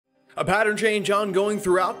A pattern change ongoing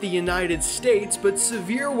throughout the United States, but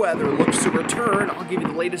severe weather looks to return. I'll give you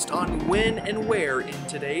the latest on when and where in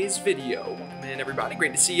today's video. Welcome in, everybody.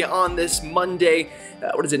 Great to see you on this Monday.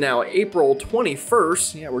 What is it now? April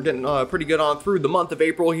 21st. Yeah, we're getting pretty good on through the month of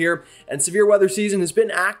April here, and severe weather season has been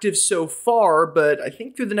active so far, but I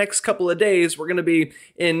think through the next couple of days, we're going to be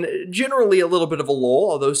in generally a little bit of a lull,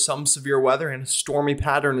 although some severe weather and a stormy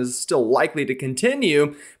pattern is still likely to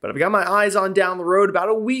continue. But I've got my eyes on down the road about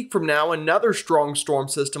a week from now, another strong storm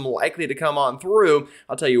system likely to come on through.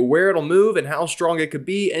 I'll tell you where it'll move and how strong it could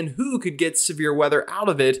be and who could get severe weather out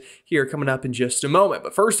of it here coming up in just a moment.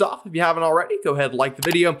 But first off, if you haven't already, go ahead and like the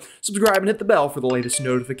video, subscribe, and hit the bell for the latest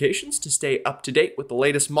notifications to stay up to date with the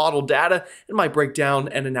latest model data and my breakdown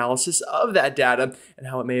and analysis of that data and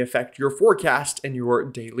how it may affect your forecast and your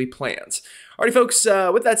daily plans. Alrighty, folks,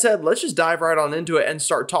 with that said, let's just dive right on into it and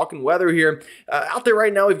start talking weather here. Out there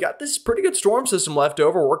right now, we've got this pretty good storm system left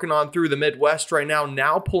over, working on through the Midwest right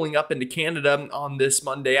now pulling up into Canada on this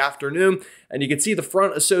Monday afternoon. And you can see the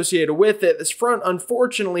front associated with it. This front,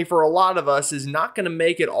 unfortunately, for a lot of us, is not going to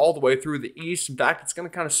make it all the way through the east. In fact, it's going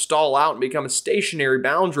to kind of stall out and become a stationary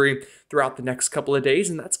boundary throughout the next couple of days,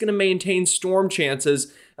 and that's going to maintain storm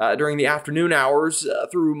chances during the afternoon hours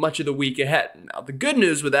through much of the week ahead. Now, the good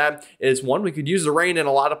news with that is, one, we could use the rain in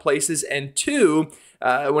a lot of places, and two,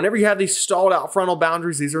 whenever you have these stalled out frontal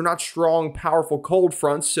boundaries, these are not strong, powerful cold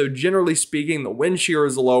fronts, so generally speaking, the wind shear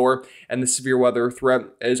is lower, and the severe weather threat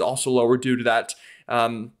is also lower due to that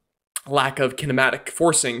lack of kinematic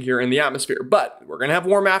forcing here in the atmosphere. But we're going to have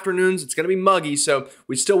warm afternoons. It's going to be muggy, so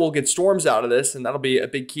we still will get storms out of this, and that'll be a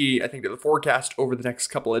big key, I think, to the forecast over the next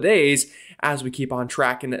couple of days as we keep on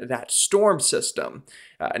tracking that storm system.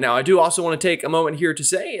 Now, I do also want to take a moment here to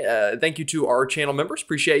say thank you to our channel members.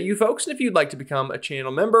 Appreciate you folks. And if you'd like to become a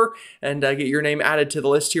channel member and get your name added to the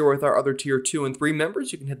list here with our other tier 2 and 3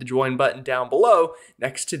 members, you can hit the join button down below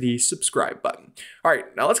next to the subscribe button. All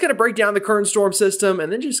right, now let's kind of break down the current storm system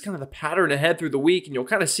and then just kind of the pattern ahead through the week. And you'll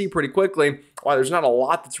kind of see pretty quickly why there's not a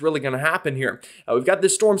lot that's really going to happen here. We've got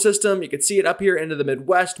this storm system. You can see it up here into the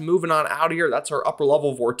Midwest, moving on out of here. That's our upper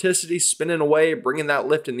level vorticity spinning away, bringing that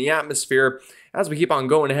lift in the atmosphere. As we keep on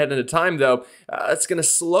going ahead into time, though, it's going to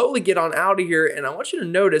slowly get on out of here, and I want you to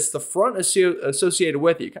notice the front associated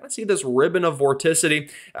with it. You kind of see this ribbon of vorticity.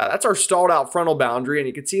 That's our stalled out frontal boundary, and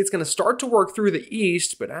you can see it's going to start to work through the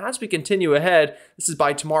east, but as we continue ahead, this is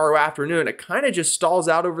by tomorrow afternoon, it kind of just stalls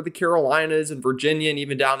out over the Carolinas and Virginia and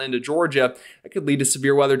even down into Georgia. That could lead to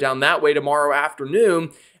severe weather down that way tomorrow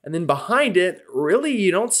afternoon. And then behind it, really,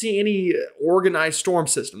 you don't see any organized storm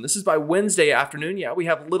system. This is by Wednesday afternoon. Yeah, we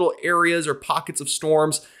have little areas or pockets of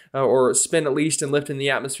storms or spin at least and lift in the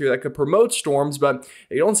atmosphere that could promote storms, but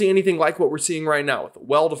you don't see anything like what we're seeing right now with a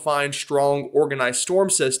well-defined, strong, organized storm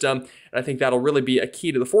system. And I think that'll really be a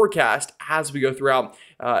key to the forecast as we go throughout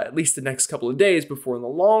at least the next couple of days before in the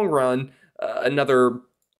long run, another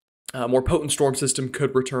more potent storm system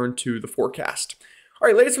could return to the forecast. All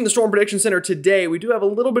right, latest from the Storm Prediction Center today, we do have a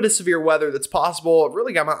little bit of severe weather that's possible. I've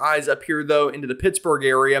really got my eyes up here, though, into the Pittsburgh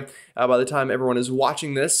area by the time everyone is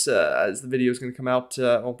watching this, as the video is going to come out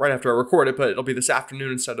well, right after I record it, but it'll be this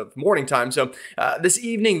afternoon instead of morning time. So this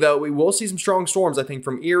evening, though, we will see some strong storms, I think,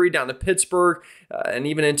 from Erie down to Pittsburgh and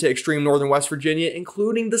even into extreme northern West Virginia,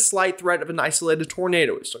 including the slight threat of an isolated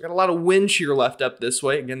tornado. We still got a lot of wind shear left up this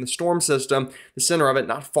way. Again, the storm system, the center of it,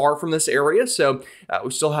 not far from this area, so we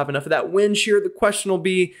still have enough of that wind shear. The question will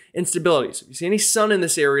be instability. So if you see any sun in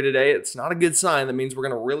this area today, it's not a good sign. That means we're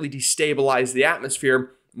going to really destabilize the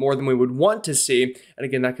atmosphere more than we would want to see. And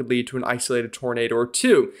again, that could lead to an isolated tornado or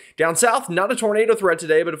two. Down south, not a tornado threat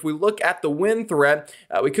today, but if we look at the wind threat,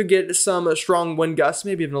 we could get some strong wind gusts,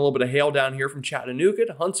 maybe even a little bit of hail down here from Chattanooga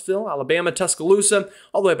to Huntsville, Alabama, Tuscaloosa,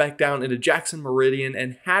 all the way back down into Jackson, Meridian,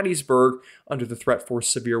 and Hattiesburg under the threat for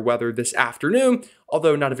severe weather this afternoon,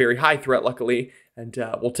 although not a very high threat, luckily. And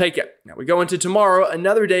we'll take it. Now we go into tomorrow,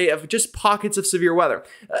 another day of just pockets of severe weather.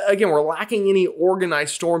 Again, we're lacking any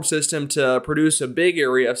organized storm system to produce a big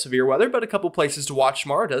area of severe weather, but a couple places to watch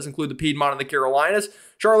tomorrow. It does include the Piedmont and the Carolinas,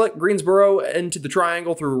 Charlotte, Greensboro, into the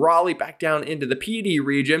Triangle through Raleigh, back down into the PD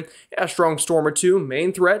region. Yeah, a strong storm or two.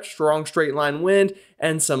 Main threat, strong straight line wind,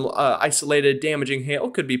 and some isolated damaging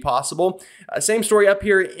hail could be possible. Same story up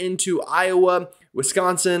here into Iowa,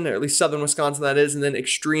 Wisconsin, or at least southern Wisconsin, that is, and then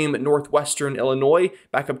extreme northwestern Illinois,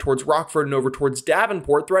 back up towards Rockford and over towards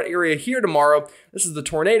Davenport. Threat area here tomorrow. This is the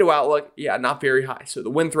tornado outlook. Yeah, not very high. So the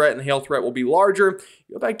wind threat and the hail threat will be larger.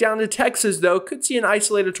 You go back down to Texas, though, could see an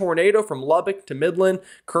isolated tornado from Lubbock to Midland,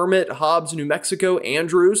 Kermit, Hobbs, New Mexico,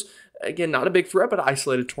 Andrews. Again, not a big threat, but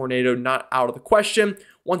isolated tornado not out of the question.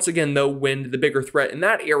 Once again, though, wind the bigger threat in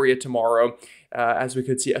that area tomorrow. as we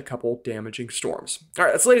could see a couple damaging storms. All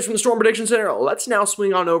right, that's the latest from the Storm Prediction Center. Let's now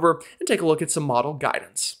swing on over and take a look at some model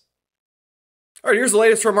guidance. All right, here's the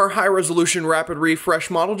latest from our high-resolution rapid refresh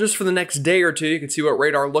model. Just for the next day or two, you can see what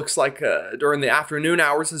radar looks like during the afternoon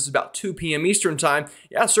hours. This is about 2 p.m. Eastern time.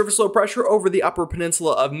 Yeah, surface low pressure over the upper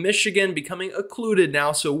peninsula of Michigan becoming occluded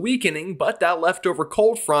now, so weakening, but that leftover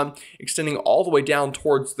cold front extending all the way down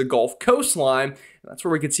towards the Gulf coastline. That's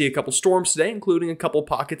where we could see a couple storms today, including a couple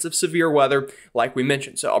pockets of severe weather, like we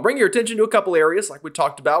mentioned. So I'll bring your attention to a couple areas, like we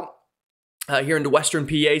talked about, here into western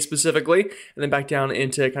PA specifically, and then back down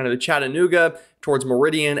into kind of the Chattanooga, towards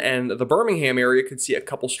Meridian and the Birmingham area could see a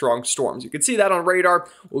couple strong storms. You can see that on radar.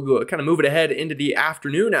 We'll go kind of move it ahead into the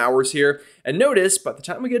afternoon hours here. And notice, by the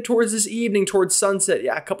time we get towards this evening, towards sunset,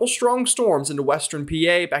 yeah, a couple strong storms into western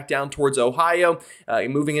PA, back down towards Ohio,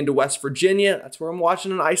 moving into West Virginia. That's where I'm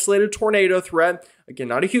watching an isolated tornado threat. Again,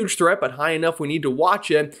 not a huge threat, but high enough we need to watch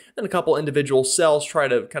it. Then a couple individual cells try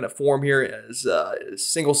to kind of form here as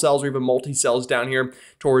single cells or even multi-cells down here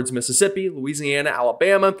towards Mississippi, Louisiana,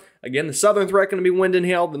 Alabama. Again, the southern threat going to be wind and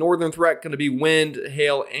hail. The northern threat going to be wind,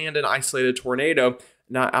 hail, and an isolated tornado.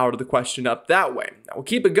 Not out of the question up that way. Now we'll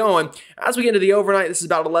keep it going. As we get into the overnight, this is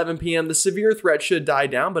about 11 p.m. The severe threat should die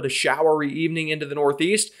down, but a showery evening into the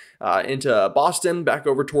northeast, into Boston, back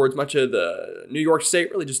over towards much of the New York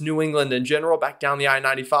State, really just New England in general, back down the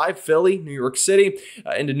I-95, Philly, New York City,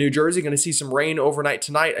 into New Jersey. Going to see some rain overnight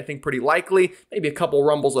tonight, I think pretty likely. Maybe a couple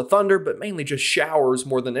rumbles of thunder, but mainly just showers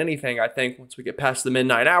more than anything, I think, once we get past the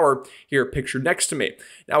midnight hour here pictured next to me.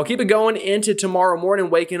 Now we'll keep it going into tomorrow morning,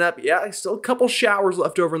 waking up. Yeah, still a couple showers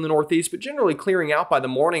left over in the northeast, but generally clearing out by the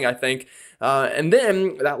morning, I think. And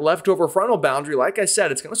then that leftover frontal boundary, like I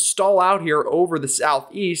said, it's going to stall out here over the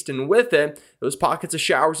southeast, and with it, those pockets of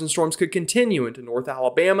showers and storms could continue into North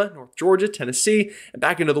Alabama, North Georgia, Tennessee, and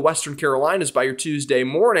back into the Western Carolinas by your Tuesday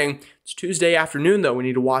morning. It's Tuesday afternoon, though. We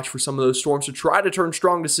need to watch for some of those storms to try to turn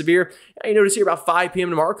strong to severe. You notice here about 5 p.m.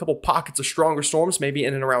 tomorrow, a couple pockets of stronger storms, maybe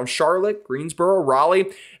in and around Charlotte, Greensboro,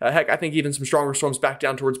 Raleigh. Heck, I think even some stronger storms back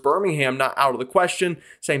down towards Birmingham, not out of the question.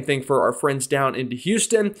 Same thing for our friends down into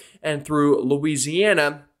Houston and through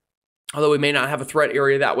Louisiana. Although we may not have a threat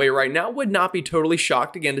area that way right now, would not be totally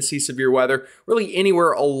shocked, again, to see severe weather really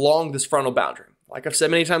anywhere along this frontal boundary. Like I've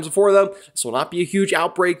said many times before, though, this will not be a huge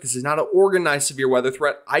outbreak. This is not an organized severe weather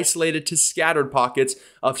threat, isolated to scattered pockets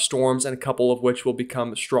of storms, and a couple of which will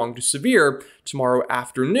become strong to severe tomorrow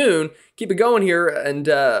afternoon. Keep it going here, and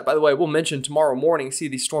by the way, we'll mention tomorrow morning, see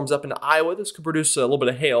these storms up into Iowa. This could produce a little bit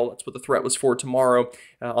of hail. That's what the threat was for tomorrow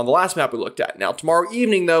on the last map we looked at. Now, tomorrow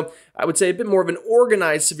evening, though, I would say a bit more of an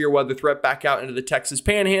organized severe weather threat back out into the Texas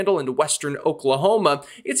Panhandle, into western Oklahoma.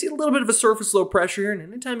 You can see a little bit of a surface low pressure here, and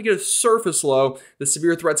anytime you get a surface low, the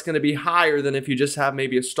severe threat's going to be higher than if you just have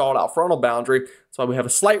maybe a stalled out frontal boundary. That's why we have a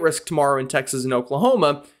slight risk tomorrow in Texas and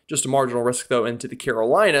Oklahoma. Just a marginal risk, though, into the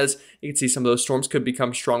Carolinas. You can see some of those storms could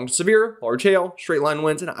become strong to severe, large hail, straight line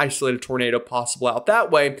winds, and an isolated tornado possible out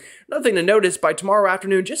that way. Another thing to notice, by tomorrow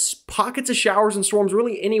afternoon, just pockets of showers and storms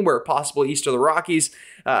really anywhere possible east of the Rockies.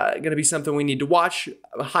 Going to be something we need to watch.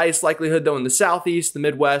 Highest likelihood, though, in the southeast, the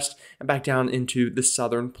Midwest, and back down into the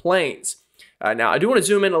southern plains. Now, I do want to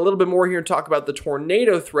zoom in a little bit more here and talk about the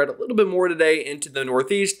tornado threat a little bit more today into the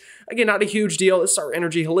northeast. Again, not a huge deal. This is our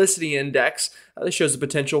energy helicity index. This shows the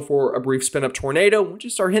potential for a brief spin-up tornado. Once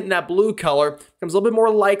you start hitting that blue color, it becomes a little bit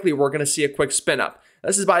more likely we're going to see a quick spin-up.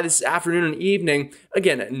 This is by this afternoon and evening.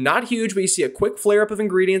 Again, not huge, but you see a quick flare-up of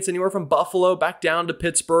ingredients anywhere from Buffalo back down to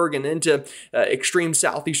Pittsburgh and into extreme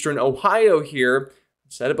southeastern Ohio here.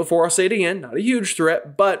 Said it before, I'll say it again. Not a huge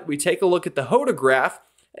threat, but we take a look at the hodograph.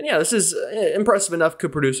 And yeah, this is impressive enough,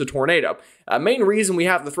 could produce a tornado. Main reason we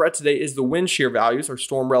have the threat today is the wind shear values, or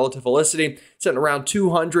storm relative velocity, sitting around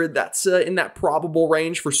 200. That's in that probable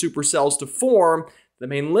range for supercells to form. The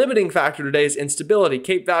main limiting factor today is instability.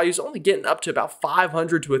 Cape values only getting up to about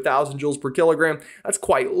 500 to 1,000 joules per kilogram. That's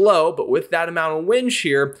quite low, but with that amount of wind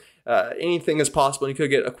shear, anything is possible. You could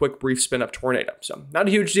get a quick, brief spin-up tornado. So not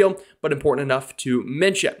a huge deal, but important enough to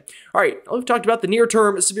mention. All right, we've talked about the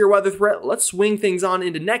near-term severe weather threat. Let's swing things on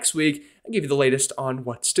into next week and give you the latest on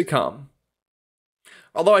what's to come.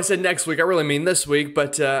 Although I said next week, I really mean this week,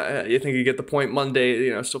 but you think you get the point.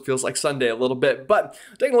 Monday, still feels like Sunday a little bit. But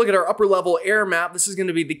taking a look at our upper level air map, this is going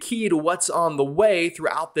to be the key to what's on the way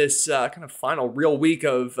throughout this kind of final real week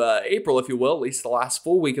of April, if you will, at least the last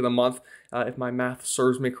full week of the month. If my math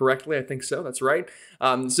serves me correctly, I think so. That's right.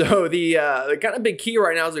 So the kind of big key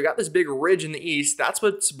right now is we got this big ridge in the east. That's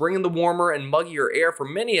what's bringing the warmer and muggier air for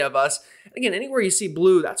many of us. Again, anywhere you see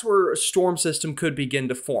blue, that's where a storm system could begin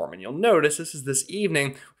to form. And you'll notice this is this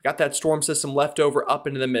evening. We've We got that storm system left over up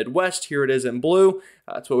into the Midwest. Here it is in blue.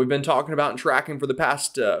 That's what we've been talking about and tracking for the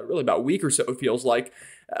past really about a week or so, it feels like.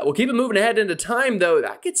 We'll keep it moving ahead into time, though.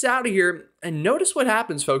 That gets out of here, and notice what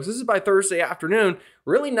happens, folks. This is by Thursday afternoon.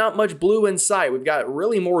 Really not much blue in sight. We've got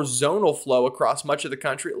really more zonal flow across much of the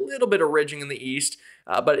country, a little bit of ridging in the east.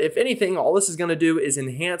 But if anything, all this is going to do is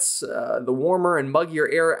enhance the warmer and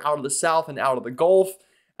muggier air out of the south and out of the Gulf,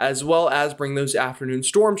 as well as bring those afternoon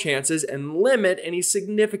storm chances and limit any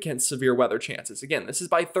significant severe weather chances. Again, this is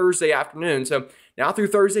by Thursday afternoon, so now through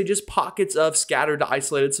Thursday, just pockets of scattered to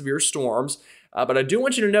isolated severe storms. But I do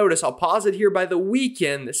want you to notice, I'll pause it here by the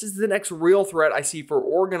weekend. This is the next real threat I see for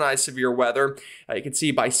organized severe weather. You can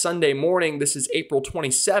see by Sunday morning, this is April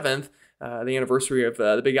 27th, the anniversary of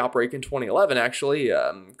the big outbreak in 2011, actually,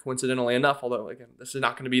 coincidentally enough, although, again, this is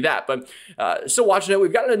not going to be that. But still watching it,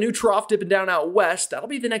 we've got a new trough dipping down out west. That'll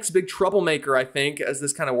be the next big troublemaker, I think, as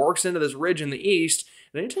this kind of works into this ridge in the east.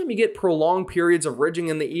 And anytime you get prolonged periods of ridging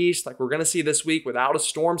in the east, like we're going to see this week without a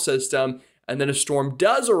storm system, and then a storm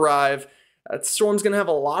does arrive, that storm's going to have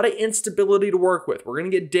a lot of instability to work with. We're going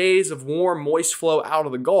to get days of warm, moist flow out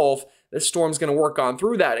of the Gulf. This storm's going to work on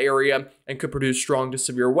through that area and could produce strong to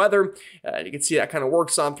severe weather. You can see that kind of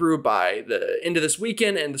works on through by the end of this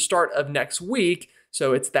weekend and the start of next week.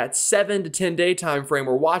 So it's that 7 to 10 day time frame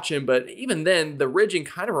we're watching, but even then, the ridging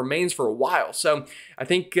kind of remains for a while. So I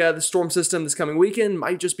think the storm system this coming weekend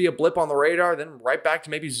might just be a blip on the radar, then right back to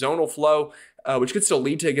maybe zonal flow, which could still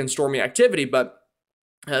lead to, again, stormy activity. But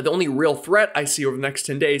the only real threat I see over the next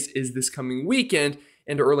 10 days is this coming weekend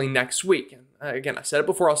into early next week. And again, I said it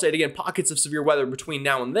before, I'll say it again, pockets of severe weather between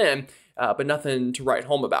now and then, but nothing to write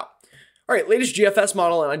home about. All right, latest GFS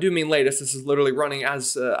model, and I do mean latest. This is literally running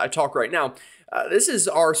as I talk right now. This is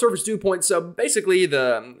our surface dew point. So basically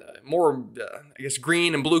the more, I guess,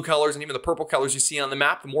 green and blue colors and even the purple colors you see on the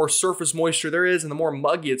map, the more surface moisture there is and the more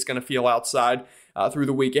muggy it's going to feel outside through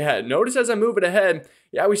the week ahead. Notice as I move it ahead,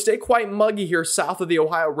 yeah, we stay quite muggy here south of the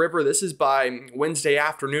Ohio River. This is by Wednesday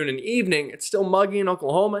afternoon and evening. It's still muggy in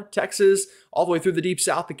Oklahoma, Texas, all the way through the deep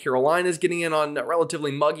south. The Carolinas getting in on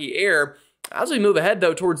relatively muggy air. As we move ahead,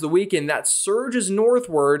 though, towards the weekend, that surges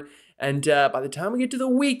northward. And by the time we get to the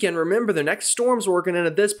weekend, remember, the next storm's working in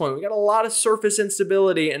at this point. We got a lot of surface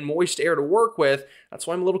instability and moist air to work with. That's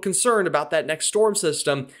why I'm a little concerned about that next storm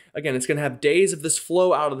system. Again, it's going to have days of this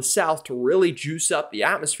flow out of the south to really juice up the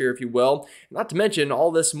atmosphere, if you will. Not to mention, all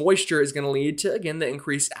this moisture is going to lead to, again, the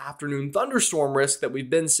increased afternoon thunderstorm risk that we've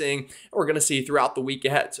been seeing and we're going to see throughout the week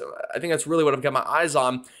ahead. So I think that's really what I've got my eyes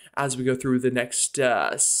on as we go through the next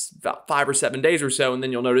about 5 or 7 days or so. And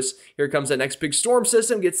then you'll notice here comes that next big storm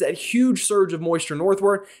system, gets that huge surge of moisture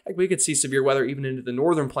northward. Like we could see severe weather even into the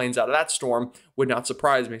northern plains out of that storm. Would not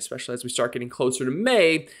surprise me, especially as we start getting closer to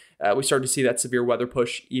May. We start to see that severe weather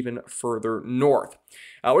push even further north.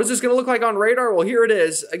 What is this going to look like on radar? Well, here it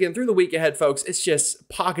is. Again, through the week ahead, folks, it's just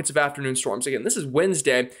pockets of afternoon storms. Again, this is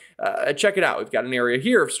Wednesday. Check it out. We've got an area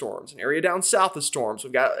here of storms, an area down south of storms.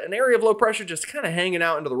 We've got an area of low pressure just kind of hanging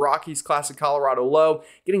out into the Rockies, classic Colorado low,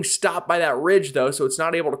 getting stopped by that ridge, though, so it's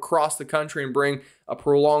not able to cross the country and bring a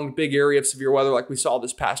prolonged big area of severe weather like we saw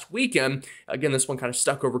this past weekend. Again, this one kind of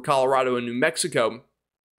stuck over Colorado and New Mexico.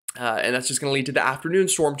 And that's just going to lead to the afternoon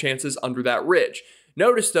storm chances under that ridge.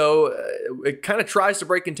 Notice, though, it kind of tries to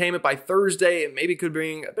break containment by Thursday. It maybe could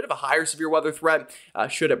bring a bit of a higher severe weather threat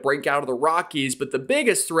should it break out of the Rockies. But the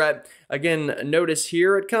biggest threat, again, notice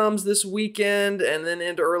here it comes this weekend and then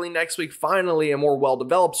into early next week. Finally, a more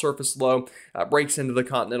well-developed surface low breaks into the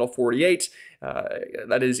continental 48.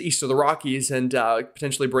 That is east of the Rockies and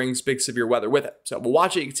potentially brings big severe weather with it. So we'll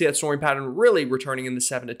watch it. You can see that storming pattern really returning in the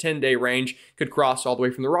 7 to 10 day range. Could cross all the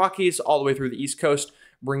way from the Rockies all the way through the East Coast,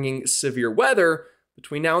 bringing severe weather.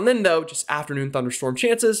 Between now and then, though, just afternoon thunderstorm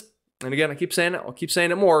chances. And again, I keep saying it, I'll keep saying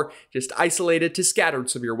it more, just isolated to scattered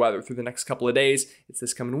severe weather through the next couple of days. It's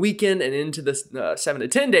this coming weekend and into this 7 to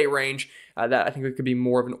 10 day range that I think it could be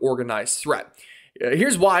more of an organized threat.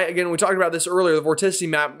 Here's why. Again, we talked about this earlier, the vorticity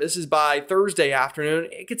map. This is by Thursday afternoon.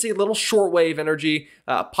 It could see a little shortwave energy,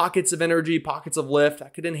 pockets of energy, pockets of lift.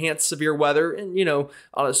 That could enhance severe weather and,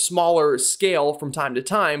 on a smaller scale from time to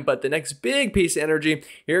time. But the next big piece of energy,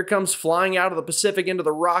 here it comes flying out of the Pacific into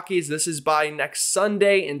the Rockies. This is by next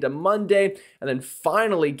Sunday into Monday, and then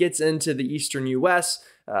finally gets into the eastern U.S.,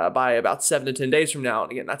 by about 7 to 10 days from now.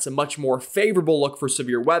 And again, that's a much more favorable look for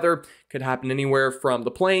severe weather. Could happen anywhere from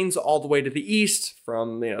the plains all the way to the east,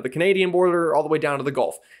 from the Canadian border all the way down to the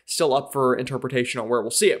Gulf. Still up for interpretation on where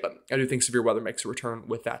we'll see it, but I do think severe weather makes a return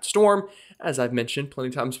with that storm, as I've mentioned plenty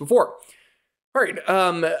of times before. All right,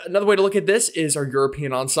 another way to look at this is our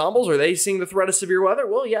European ensembles. Are they seeing the threat of severe weather?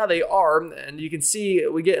 Well, yeah, they are. And you can see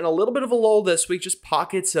we get in a little bit of a lull this week, just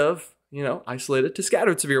pockets of, isolated to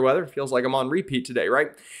scattered severe weather. Feels like I'm on repeat today,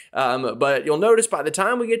 right? But you'll notice by the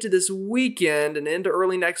time we get to this weekend and into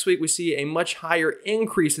early next week, we see a much higher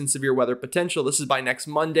increase in severe weather potential. This is by next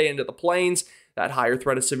Monday into the plains. That higher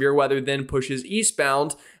threat of severe weather then pushes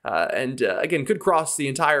eastbound and again, could cross the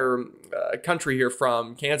entire country here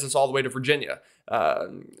from Kansas all the way to Virginia.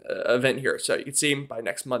 Event here. So you can see by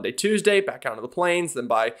next Monday, Tuesday, back out to the plains. Then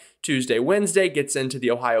by Tuesday, Wednesday, gets into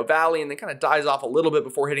the Ohio Valley and then kind of dies off a little bit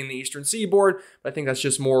before hitting the eastern seaboard. But I think that's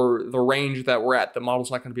just more the range that we're at. The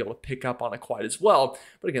model's not going to be able to pick up on it quite as well.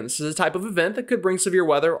 But again, this is a type of event that could bring severe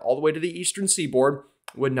weather all the way to the eastern seaboard.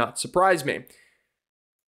 Would not surprise me.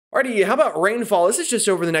 Alrighty, how about rainfall? This is just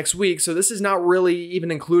over the next week, so this is not really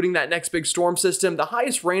even including that next big storm system. The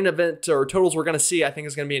highest rain event or totals we're going to see, I think,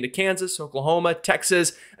 is going to be into Kansas, Oklahoma,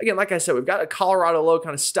 Texas. Again, like I said, we've got a Colorado low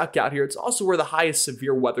kind of stuck out here. It's also where the highest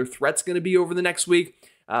severe weather threat's going to be over the next week.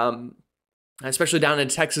 Especially down in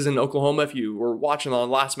Texas and Oklahoma. If you were watching on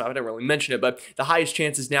the last map, I didn't really mention it, but the highest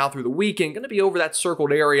chances now through the weekend going to be over that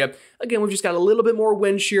circled area. Again, we've just got a little bit more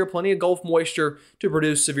wind shear, plenty of Gulf moisture to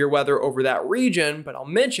produce severe weather over that region. But I'll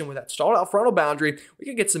mention with that stalled out frontal boundary, we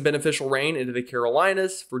could get some beneficial rain into the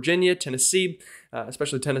Carolinas, Virginia, Tennessee,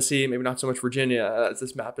 especially Tennessee, maybe not so much Virginia, as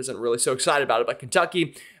this map isn't really so excited about it, but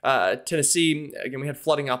Kentucky, Tennessee, again, we had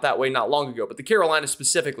flooding out that way not long ago, but the Carolinas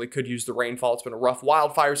specifically could use the rainfall. It's been a rough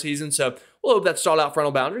wildfire season, so we'll hope that stalled out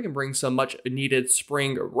frontal boundary can bring some much needed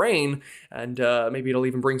spring rain, and maybe it'll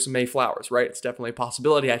even bring some May flowers, right? It's definitely a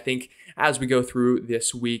possibility, I think, as we go through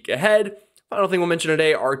this week ahead. Final thing we'll mention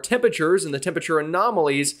today are temperatures and the temperature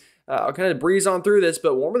anomalies. I'll kind of breeze on through this,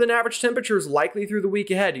 but warmer than average temperatures likely through the week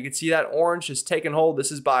ahead. You can see that orange just taking hold.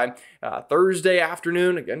 This is by Thursday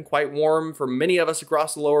afternoon. Again, quite warm for many of us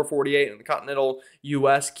across the lower 48 and the continental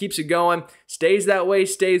U.S. Keeps it going, stays that way,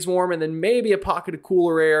 stays warm, and then maybe a pocket of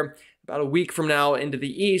cooler air about a week from now into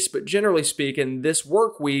the east. But generally speaking, this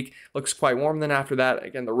work week looks quite warm. Then after that,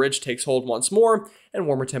 again, the ridge takes hold once more, and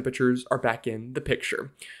warmer temperatures are back in the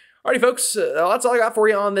picture. Alrighty, folks, that's all I got for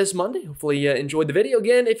you on this Monday. Hopefully you enjoyed the video.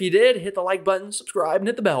 Again, if you did, hit the like button, subscribe, and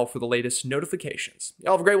hit the bell for the latest notifications.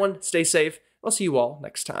 Y'all have a great one. Stay safe. I'll see you all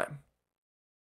next time.